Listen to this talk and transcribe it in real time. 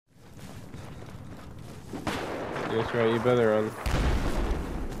That's right, you better run.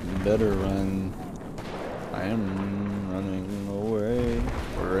 You better run. I am running away.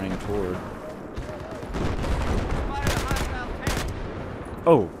 Or running toward.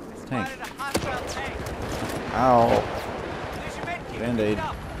 Oh, tank. Ow. Band-aid.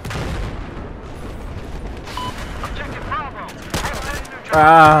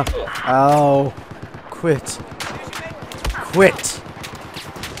 Ah! Ow! Quit! Quit!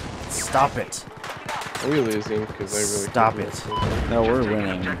 Stop it! Are we losing? Because I really Stop it! No, we're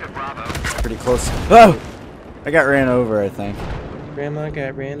winning. It's pretty close. Oh! I got ran over, I think. Grandma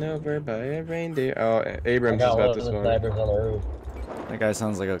got ran over by a reindeer. Oh, Abrams is about to spawn. That guy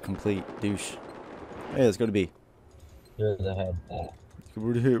sounds like a complete douche. Hey, let's go to B. Here's the head.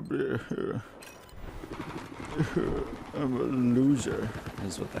 I'm a loser.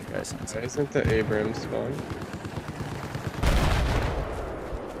 Is what that guy sounds like. Isn't the Abrams spawn?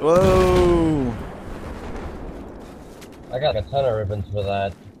 Whoa! I got a ton of ribbons for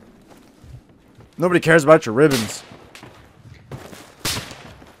that. Nobody cares about your ribbons.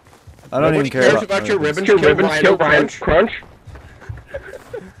 I don't even care about your ribbons. Your ribbons kill Rhino Crunch.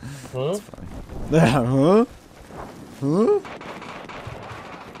 Huh? Yeah, huh? Huh?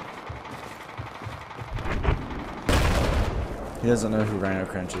 He doesn't know who Rhino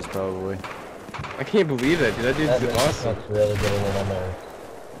Crunch is, probably. I can't believe that, dude. That dude's awesome. That's really getting in on there.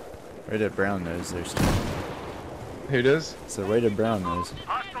 Right at Brown Nose, there's two. Who does? So right at Brown Nose.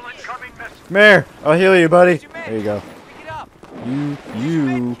 Come here! I'll heal you, buddy. There you go. You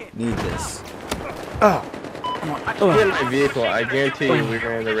need this. Oh! Get in my vehicle. I guarantee you we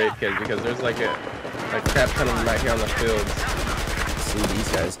ran the raid kid because there's like a crap ton of them right here on the fields. See these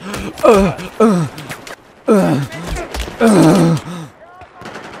guys.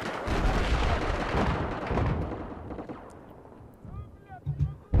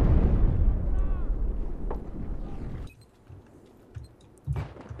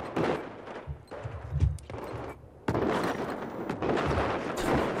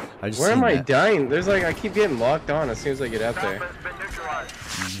 Where am I dying? There's like, I keep getting locked on as soon as I get out there.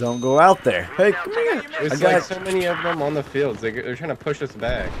 Don't go out there. Hey, come here. There's like so many of them on the fields. They're trying to push us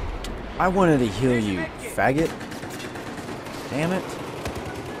back. I wanted to heal you, faggot. Damn it.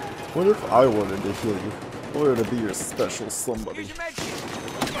 What if I wanted to heal you? I wanted to be your special somebody.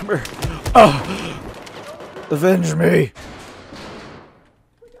 Come here. Oh! Avenge me!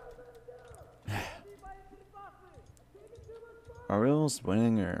 Are we almost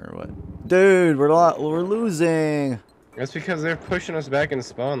winning or what? Dude, we're losing. That's because they're pushing us back in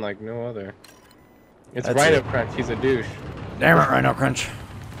spawn like no other. It's That's Rhino it. Crunch. He's a douche. Damn it, Rhino Crunch.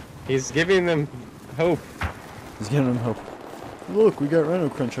 He's giving them hope. He's giving them hope. Look, we got Rhino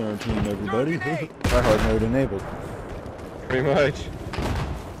Crunch on our team, everybody. Our hard mode enabled. Pretty much.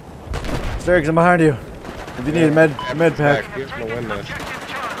 Stergs, I'm behind you. If you need a med pack. You're gonna win this.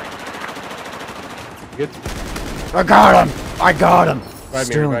 Get. I got him! I got him! Revive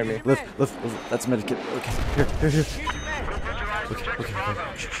me, revive me. Lift. That's a medikit. Okay, here.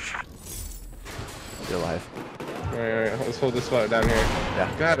 Okay. Shh. You're alive. Alright, let's hold this spot down here.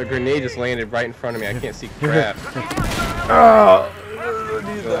 Yeah. God, a grenade just landed right in front of me. I can't see crap. Oh!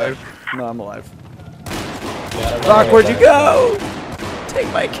 You alive? No, I'm alive. Doc, where'd you go?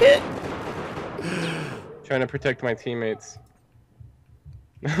 Take my kit. Trying to protect my teammates.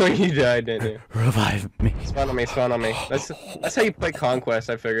 Oh, you died, didn't you? Revive me. Spawn on me, spawn on me. That's how you play Conquest,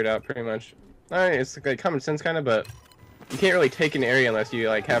 I figured out, pretty much. Alright, it's like common sense kind of, but you can't really take an area unless you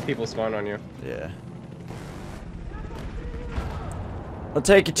like have people spawn on you. Yeah. I'll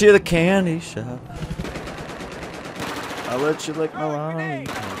take you to the candy shop. I'll let you lick my lollipop.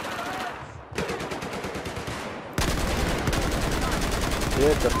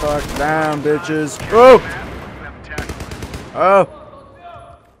 Get the fuck down, bitches. Oh! Oh!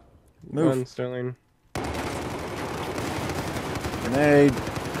 Move. Run, Sterling. Grenade.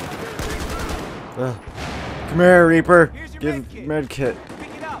 Come here, Reaper. Give med kit.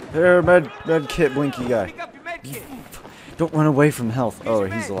 Here, med kit, blinky guy. Don't run away from health. Oh,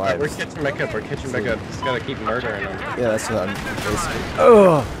 he's alive. We're catching back up. We're catching back up. Just gotta keep murdering him. Yeah, that's what I'm basically.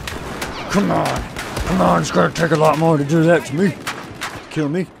 Oh! Come on. Come on, it's gonna take a lot more to do that to me. Kill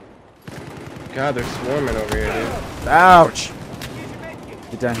me. God, they're swarming over here, dude. Ouch!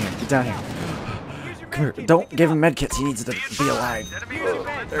 Get down here. Get down here. Come here. Don't give him medkits. He needs to be alive. Oh,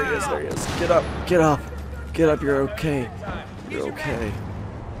 there he is. There he is. Get up. Get up. Get up. You're okay. You're okay.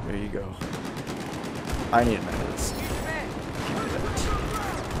 There you go. I need medkits. Give me that.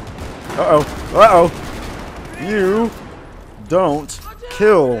 Uh-oh. Uh-oh. You don't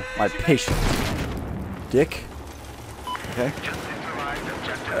kill my patient. Dick. Okay.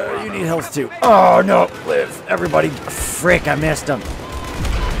 You need health too. Oh no, live. Everybody. Frick, I missed him.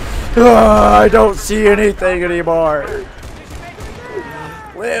 I don't see anything anymore.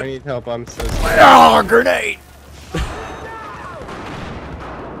 Live. I need help. I'm so sorry. Oh, grenade.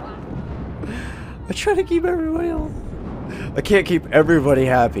 I try to keep everybody else. I can't keep everybody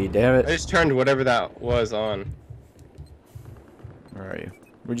happy, damn I it. just turned whatever that was on. Where are you?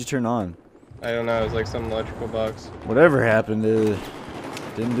 Where'd you turn on? I don't know. It was like some electrical box. Whatever happened,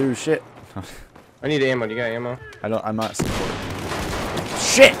 didn't do shit. I need ammo. Do you got ammo? I'm not support.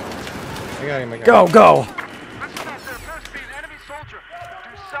 Shit! I got him. I got Go, him. go!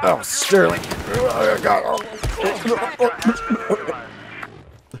 Oh, Sterling.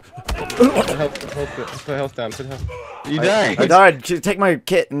 Put health down. Put health. You died. I died. Take my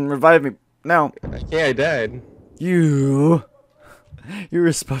kit and revive me. No. Yeah, I died. You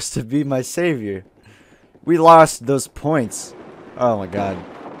were supposed to be my savior. We lost those points. Oh my god.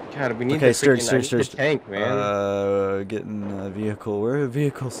 God, we need Okay, the Stergs. tank, man. Getting a vehicle. Where are the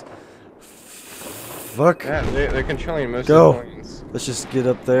vehicles? Fuck. Yeah, they're controlling most Go. of the points. Let's just get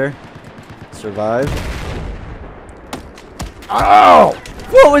up there. Survive. Oh!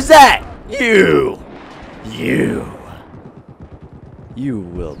 What was that? You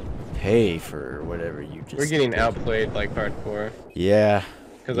will pay for whatever you just We're getting did. outplayed like hardcore. Yeah.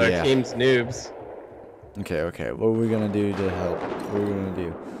 Because our team's noobs. Okay. What are we gonna do to help? What are we gonna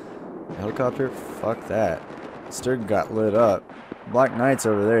do? Helicopter? Fuck that. Sterg got lit up. Black Knight's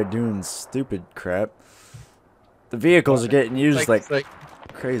over there doing stupid crap. The vehicles are getting used like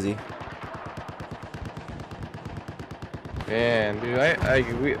crazy. Man,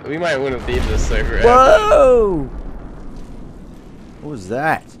 dude, we might want to leave this server. Whoa! What was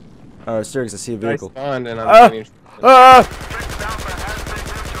that? Oh, Stergs, I see a vehicle. I spawned and I'm getting...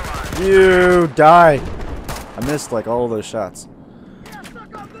 You died. I missed like all those shots.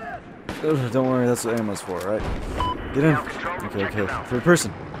 Ugh, don't worry, that's what ammo's for, right? Get in. Okay. Third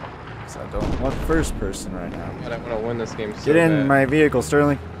person. So I don't want first person right now. God, I want to win this game so Get in bad. my vehicle,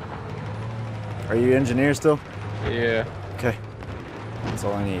 Sterling. Are you engineer still? Yeah. Okay. That's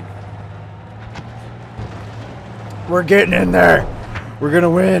all I need. We're getting in there. We're gonna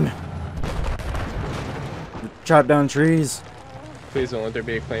win. Chop down trees. Please don't let there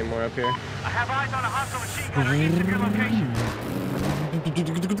be a claymore up here. I have eyes on a hostile machine gunner east of your location.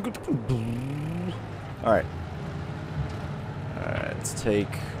 Alright. Let's take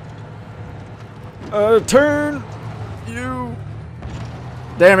a turn. You.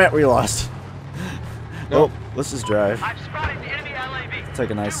 Damn it, we lost. Nope. Oh, let's just drive. I've spotted the enemy LAV. Take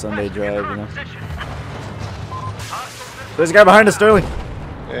a nice Sunday drive, you know. There's a guy behind us, Sterling.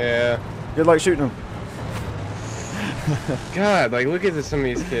 Yeah. Good luck shooting him. God, like, look at some of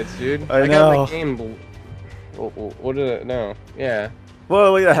these kids, dude. I got know. my game... What did it... No. Yeah.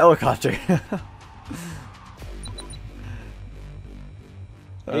 Whoa, look at that helicopter.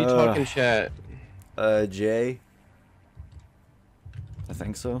 Are you talking chat? J. I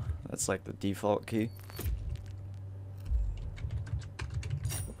think so. That's like the default key.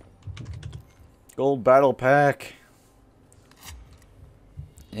 Gold battle pack.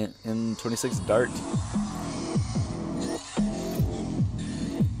 In 26 Dart.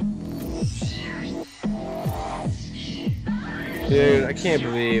 Dude, I can't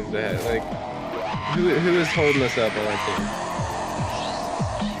believe that. Like, who is holding us up on our team?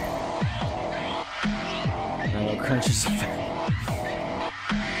 No, crunch is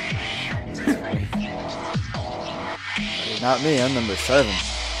not me, I'm number 7.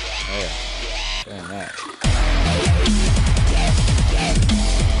 Oh yeah. Damn that.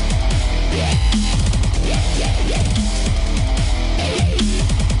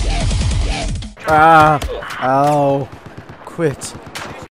 Ah! Ow! Quit.